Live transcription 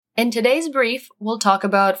In today's brief, we'll talk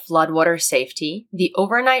about floodwater safety, the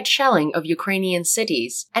overnight shelling of Ukrainian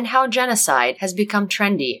cities, and how genocide has become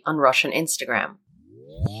trendy on Russian Instagram.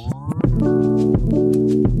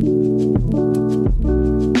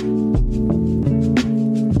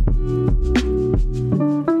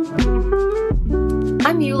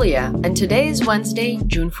 I'm Yulia, and today is Wednesday,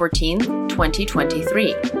 June 14th,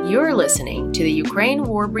 2023. You're listening to the Ukraine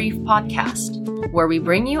War Brief podcast, where we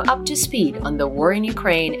bring you up to speed on the war in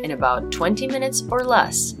Ukraine in about 20 minutes or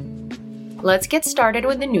less. Let's get started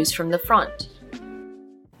with the news from the front.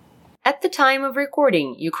 At the time of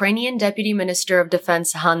recording, Ukrainian Deputy Minister of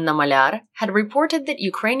Defense Hanna Malyar had reported that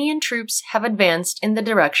Ukrainian troops have advanced in the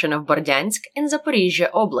direction of Berdyansk in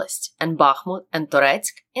Zaporizhia Oblast and Bakhmut and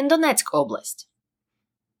Toretsk in Donetsk Oblast.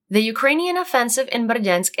 The Ukrainian offensive in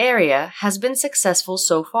Berdyansk area has been successful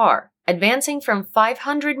so far, advancing from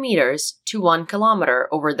 500 meters to 1 kilometer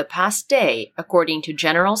over the past day, according to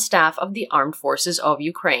General Staff of the Armed Forces of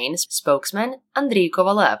Ukraine's spokesman Andriy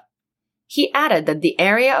Kovalev. He added that the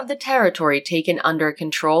area of the territory taken under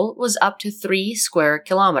control was up to 3 square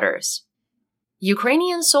kilometers.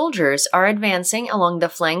 Ukrainian soldiers are advancing along the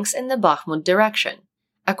flanks in the Bakhmut direction.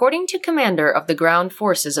 According to Commander of the Ground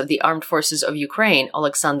Forces of the Armed Forces of Ukraine,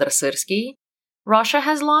 Oleksandr Syrsky, Russia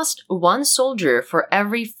has lost 1 soldier for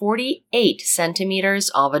every 48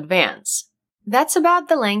 centimeters of advance. That's about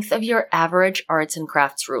the length of your average arts and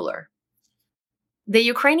crafts ruler. The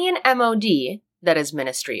Ukrainian MOD, that is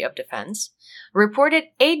Ministry of Defense, reported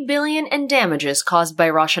 $8 billion in damages caused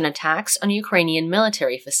by Russian attacks on Ukrainian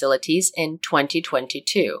military facilities in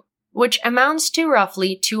 2022. Which amounts to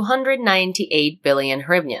roughly 298 billion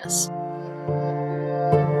hryvnias.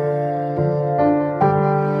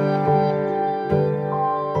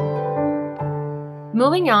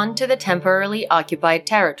 Moving on to the temporarily occupied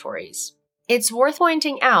territories. It's worth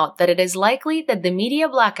pointing out that it is likely that the media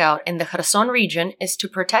blackout in the Kherson region is to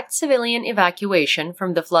protect civilian evacuation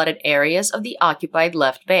from the flooded areas of the occupied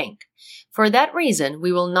left bank. For that reason,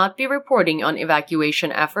 we will not be reporting on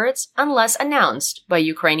evacuation efforts unless announced by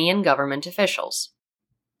Ukrainian government officials.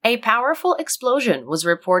 A powerful explosion was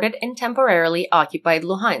reported in temporarily occupied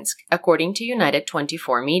Luhansk, according to United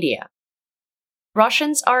 24 media.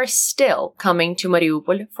 Russians are still coming to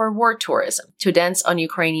Mariupol for war tourism, to dance on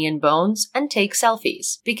Ukrainian bones and take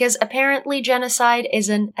selfies, because apparently genocide is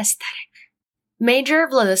an aesthetic. Major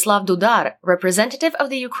Vladislav Dudar, representative of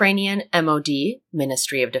the Ukrainian MOD,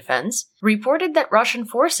 Ministry of Defense, reported that Russian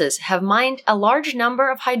forces have mined a large number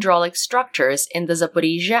of hydraulic structures in the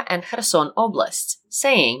Zaporizhia and Kherson oblasts,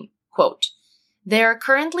 saying, quote, "They are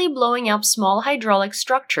currently blowing up small hydraulic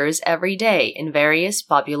structures every day in various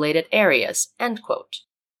populated areas," end quote.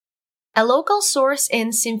 A local source in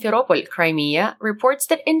Simferopol, Crimea, reports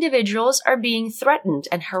that individuals are being threatened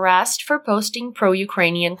and harassed for posting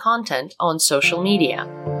pro-Ukrainian content on social media.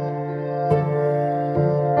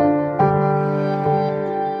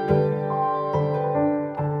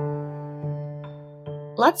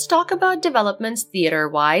 Let's talk about developments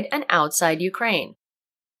theater-wide and outside Ukraine.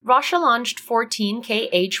 Russia launched 14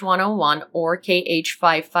 Kh-101 or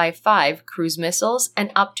Kh-555 cruise missiles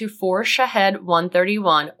and up to 4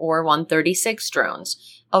 Shahed-131 or 136 drones,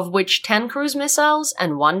 of which 10 cruise missiles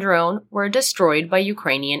and 1 drone were destroyed by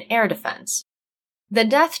Ukrainian air defense. The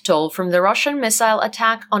death toll from the Russian missile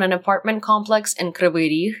attack on an apartment complex in Kryvyi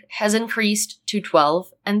Rih has increased to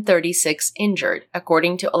 12 and 36 injured,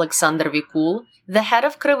 according to Alexander Vikul, the head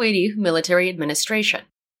of Kryvyi Rih military administration.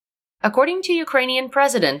 According to Ukrainian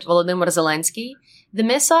President Volodymyr Zelensky, the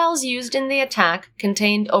missiles used in the attack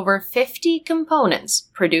contained over 50 components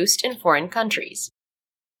produced in foreign countries.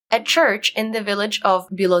 A church in the village of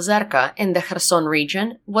Bilozerka in the Kherson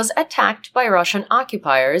region was attacked by Russian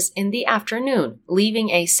occupiers in the afternoon, leaving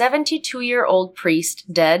a 72-year-old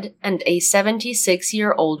priest dead and a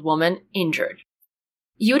 76-year-old woman injured.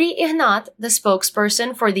 Yuri Ignat, the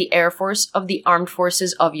spokesperson for the Air Force of the Armed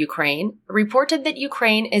Forces of Ukraine, reported that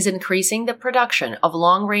Ukraine is increasing the production of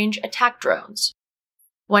long-range attack drones.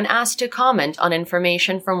 When asked to comment on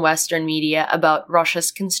information from Western media about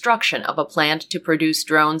Russia's construction of a plant to produce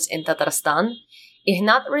drones in Tatarstan,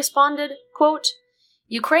 Ignat responded, quote,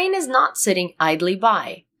 "Ukraine is not sitting idly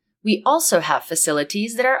by. We also have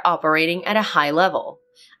facilities that are operating at a high level.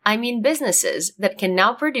 I mean businesses that can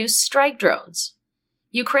now produce strike drones.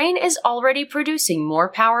 Ukraine is already producing more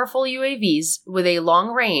powerful UAVs with a long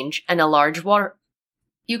range and a large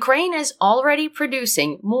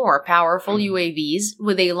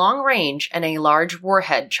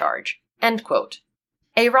warhead charge." End quote.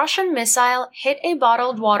 A Russian missile hit a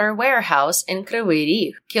bottled water warehouse in Kryvyi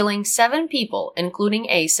Rih, killing 7 people, including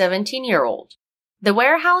a 17-year-old. The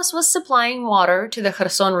warehouse was supplying water to the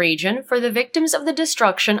Kherson region for the victims of the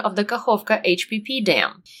destruction of the Kakhovka HPP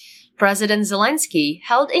dam. President Zelensky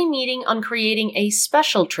held a meeting on creating a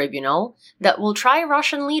special tribunal that will try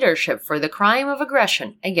Russian leadership for the crime of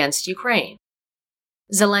aggression against Ukraine.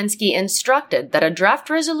 Zelensky instructed that a draft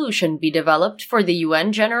resolution be developed for the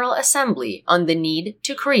UN General Assembly on the need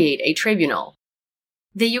to create a tribunal.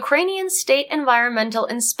 The Ukrainian State Environmental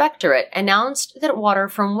Inspectorate announced that water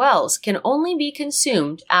from wells can only be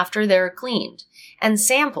consumed after they are cleaned, and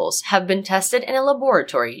samples have been tested in a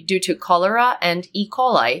laboratory due to cholera and E.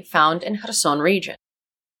 coli found in Kherson region.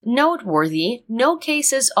 Noteworthy, no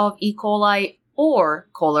cases of E. coli or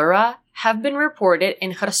cholera have been reported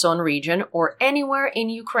in Kherson region or anywhere in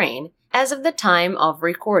Ukraine as of the time of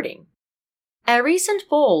recording. A recent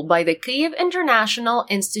poll by the Kyiv International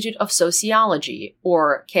Institute of Sociology,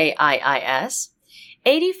 or KIIS,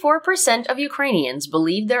 84% of Ukrainians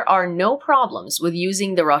believe there are no problems with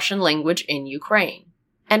using the Russian language in Ukraine,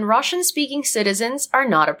 and Russian-speaking citizens are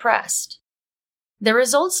not oppressed. The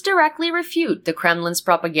results directly refute the Kremlin's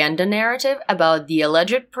propaganda narrative about the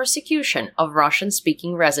alleged persecution of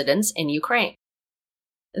Russian-speaking residents in Ukraine.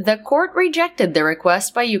 The court rejected the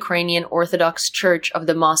request by Ukrainian Orthodox Church of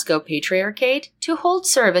the Moscow Patriarchate to hold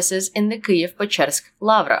services in the Kyiv-Pechersk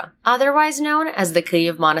Lavra, otherwise known as the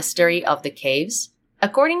Kyiv Monastery of the Caves,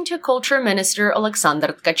 according to Culture Minister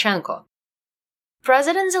Alexander Tkachenko.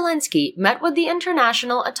 President Zelensky met with the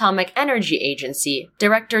International Atomic Energy Agency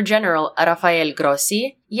Director General Rafael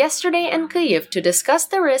Grossi yesterday in Kyiv to discuss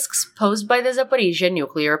the risks posed by the Zaporizhzhia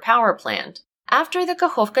nuclear power plant after the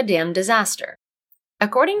Kakhovka dam disaster.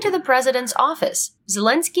 According to the president's office,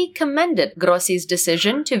 Zelensky commended Grossi's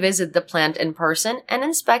decision to visit the plant in person and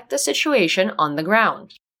inspect the situation on the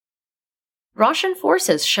ground. Russian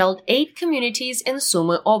forces shelled 8 communities in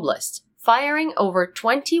Sumy Oblast, firing over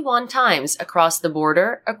 21 times across the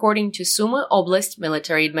border, according to Sumy Oblast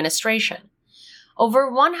Military Administration. Over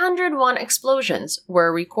 101 explosions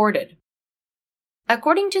were recorded.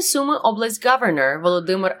 According to Sumy Oblast Governor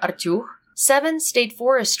Volodymyr Artyukh, 7 state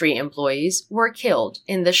forestry employees were killed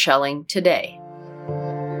in the shelling today.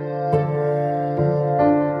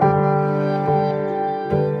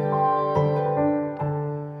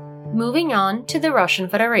 Moving on to the Russian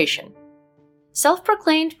Federation.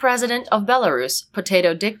 Self-proclaimed president of Belarus,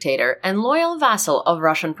 potato dictator, and loyal vassal of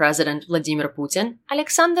Russian President Vladimir Putin,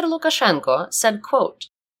 Alexander Lukashenko, said, quote,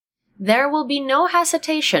 "There will be no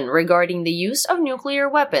hesitation regarding the use of nuclear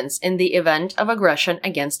weapons in the event of aggression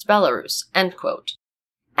against Belarus," end quote.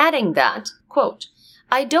 Adding that, quote,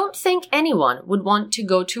 "I don't think anyone would want to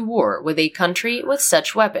go to war with a country with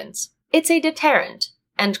such weapons. It's a deterrent,"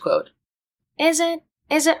 end quote. Is it?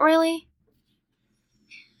 Is it really?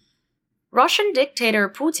 Russian dictator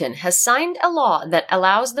Putin has signed a law that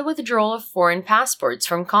allows the withdrawal of foreign passports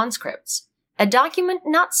from conscripts. A document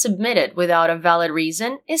not submitted without a valid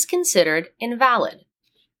reason is considered invalid.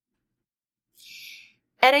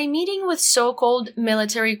 At a meeting with so-called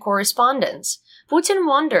military correspondents, Putin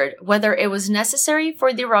wondered whether it was necessary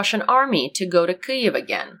for the Russian army to go to Kyiv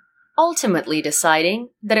again, ultimately deciding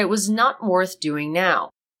that it was not worth doing now.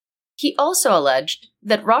 He also alleged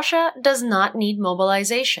that Russia does not need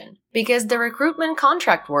mobilization because the recruitment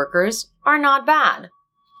contract workers are not bad.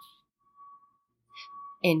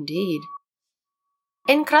 Indeed.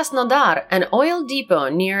 In Krasnodar, an oil depot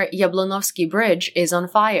near Yablonovsky Bridge is on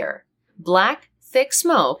fire. Black, thick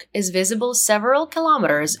smoke is visible several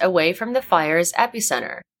kilometers away from the fire's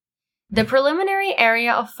epicenter. The preliminary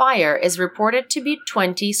area of fire is reported to be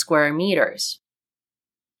 20 square meters.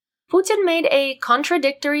 Putin made a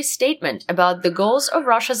contradictory statement about the goals of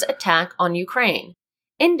Russia's attack on Ukraine,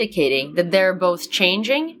 indicating that they're both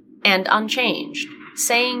changing and unchanged,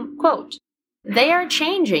 saying, quote, "They are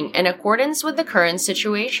changing in accordance with the current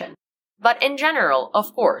situation. But in general,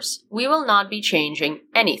 of course, we will not be changing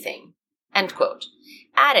anything," end quote,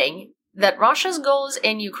 adding that Russia's goals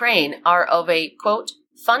in Ukraine are of a, quote,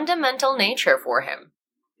 "fundamental nature for him."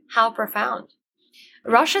 How profound.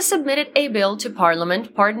 Russia submitted a bill to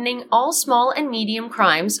parliament pardoning all small and medium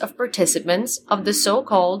crimes of participants of the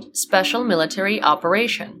so-called special military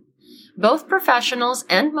operation. Both professionals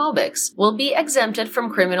and mobics will be exempted from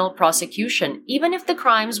criminal prosecution even if the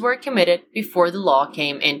crimes were committed before the law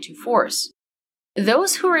came into force.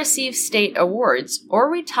 Those who receive state awards or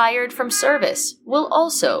retired from service will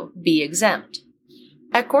also be exempt.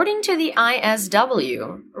 According to the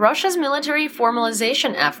ISW, Russia's military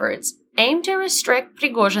formalization efforts aim to restrict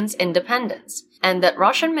Prigozhin's independence, and that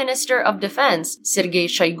Russian Minister of Defense Sergei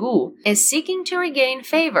Shoigu is seeking to regain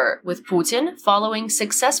favor with Putin following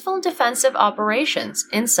successful defensive operations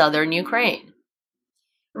in southern Ukraine.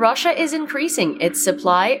 Russia is increasing its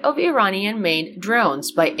supply of Iranian-made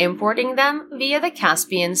drones by importing them via the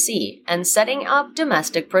Caspian Sea and setting up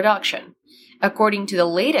domestic production, according to the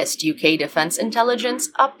latest UK Defense Intelligence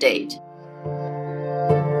update.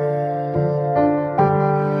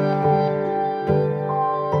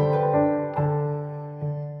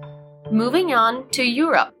 Moving on to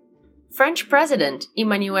Europe. French President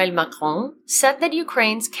Emmanuel Macron said that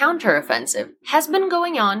Ukraine's counteroffensive has been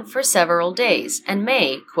going on for several days and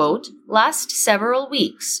may, quote, last several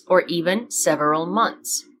weeks or even several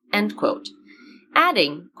months, end quote,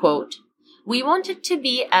 adding, quote, we want it to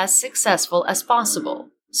be as successful as possible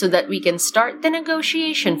so that we can start the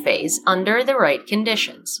negotiation phase under the right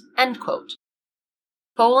conditions, end quote.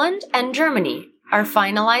 Poland and Germany are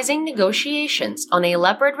finalizing negotiations on a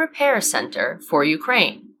Leopard repair center for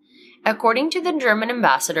Ukraine, according to the German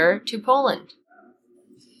ambassador to Poland.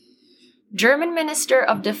 German Minister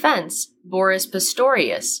of Defense Boris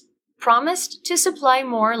Pistorius promised to supply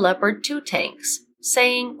more Leopard 2 tanks,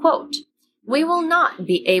 saying, quote, we will not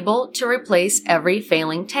be able to replace every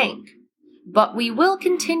failing tank, but we will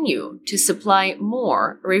continue to supply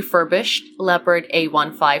more refurbished Leopard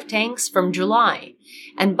A-15 tanks from July,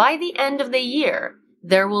 and by the end of the year,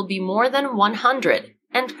 there will be more than 100,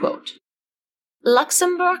 end quote.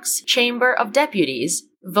 Luxembourg's Chamber of Deputies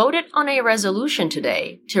voted on a resolution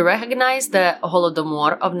today to recognize the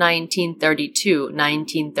Holodomor of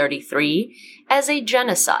 1932-1933 as a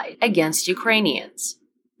genocide against Ukrainians.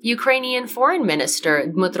 Ukrainian Foreign Minister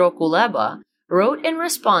Dmytro Kuleba wrote in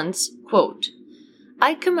response, quote,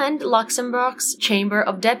 I commend Luxembourg's Chamber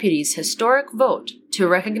of Deputies' historic vote to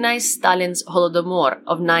recognize Stalin's Holodomor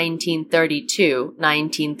of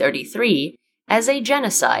 1932-1933 as a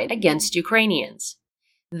genocide against Ukrainians.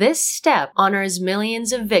 This step honors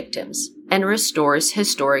millions of victims and restores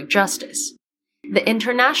historic justice. The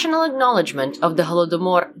international acknowledgement of the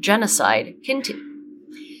Holodomor genocide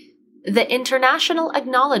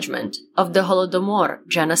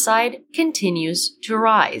continues to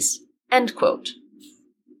rise. End quote.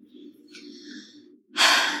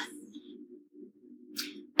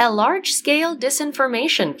 A large-scale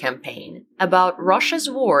disinformation campaign about Russia's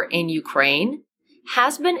war in Ukraine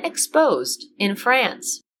has been exposed in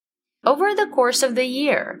France. Over the course of the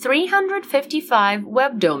year, 355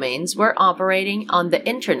 web domains were operating on the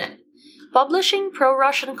internet, publishing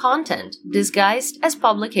pro-Russian content disguised as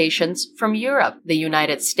publications from Europe, the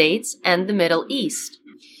United States, and the Middle East.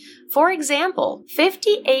 For example,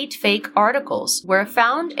 58 fake articles were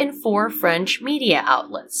found in 4 French media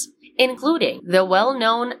outlets, including the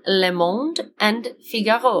well-known Le Monde and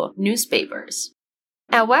Figaro newspapers.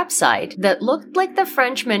 A website that looked like the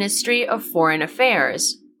French Ministry of Foreign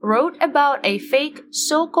Affairs wrote about a fake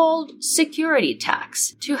so-called security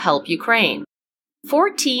tax to help Ukraine.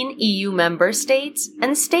 14 EU member states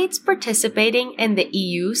and states participating in the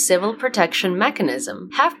EU Civil Protection Mechanism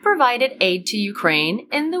have provided aid to Ukraine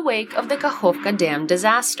in the wake of the Kakhovka Dam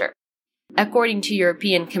disaster, according to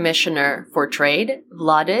European Commissioner for Trade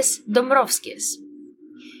Valdis Dombrovskis.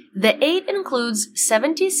 The aid includes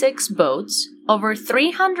 76 boats, over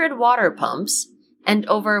 300 water pumps, and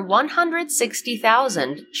over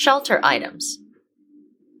 160,000 shelter items.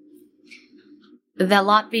 The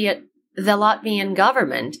Latvian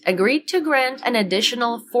government agreed to grant an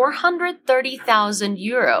additional 430,000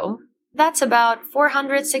 euro, that's about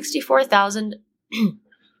 464,000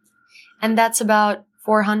 and that's about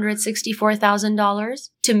 $464,000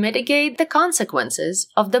 to mitigate the consequences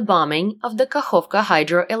of the bombing of the Kakhovka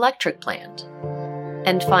hydroelectric plant.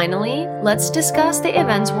 And finally, let's discuss the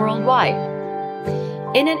events worldwide.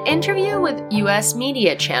 In an interview with US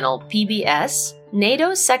media channel PBS,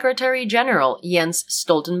 NATO's Secretary General Jens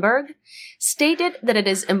Stoltenberg stated that it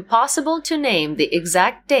is impossible to name the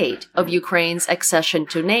exact date of Ukraine's accession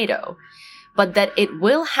to NATO, but that it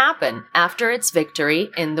will happen after its victory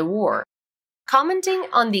in the war. Commenting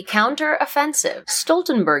on the counter-offensive,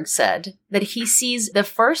 Stoltenberg said that he sees the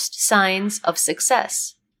first signs of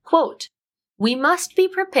success. Quote, we must be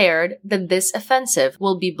prepared that this offensive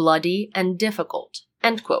will be bloody and difficult.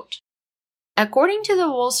 End quote. According to the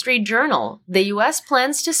Wall Street Journal, the US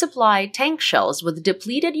plans to supply tank shells with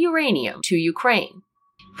depleted uranium to Ukraine.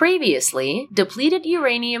 Previously, depleted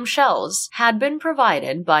uranium shells had been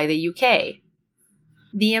provided by the UK.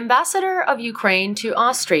 The ambassador of Ukraine to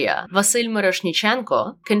Austria, Vasyl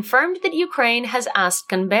Miroshnichenko, confirmed that Ukraine has asked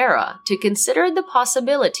Canberra to consider the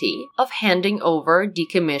possibility of handing over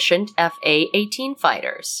decommissioned FA-18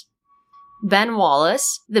 fighters. Ben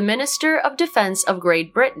Wallace, the Minister of Defense of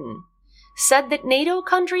Great Britain, said that NATO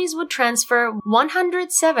countries would transfer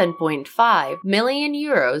 107.5 million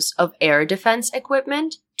euros of air defense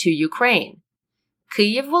equipment to Ukraine.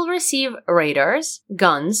 Kyiv will receive radars,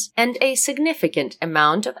 guns, and a significant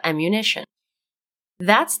amount of ammunition.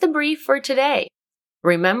 That's the brief for today.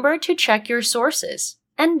 Remember to check your sources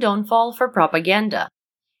and don't fall for propaganda.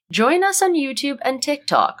 Join us on YouTube and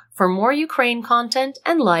TikTok for more Ukraine content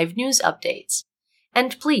and live news updates.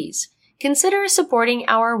 And please, consider supporting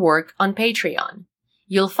our work on Patreon.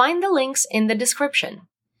 You'll find the links in the description.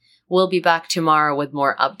 We'll be back tomorrow with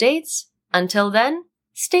more updates. Until then,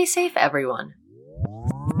 stay safe, everyone.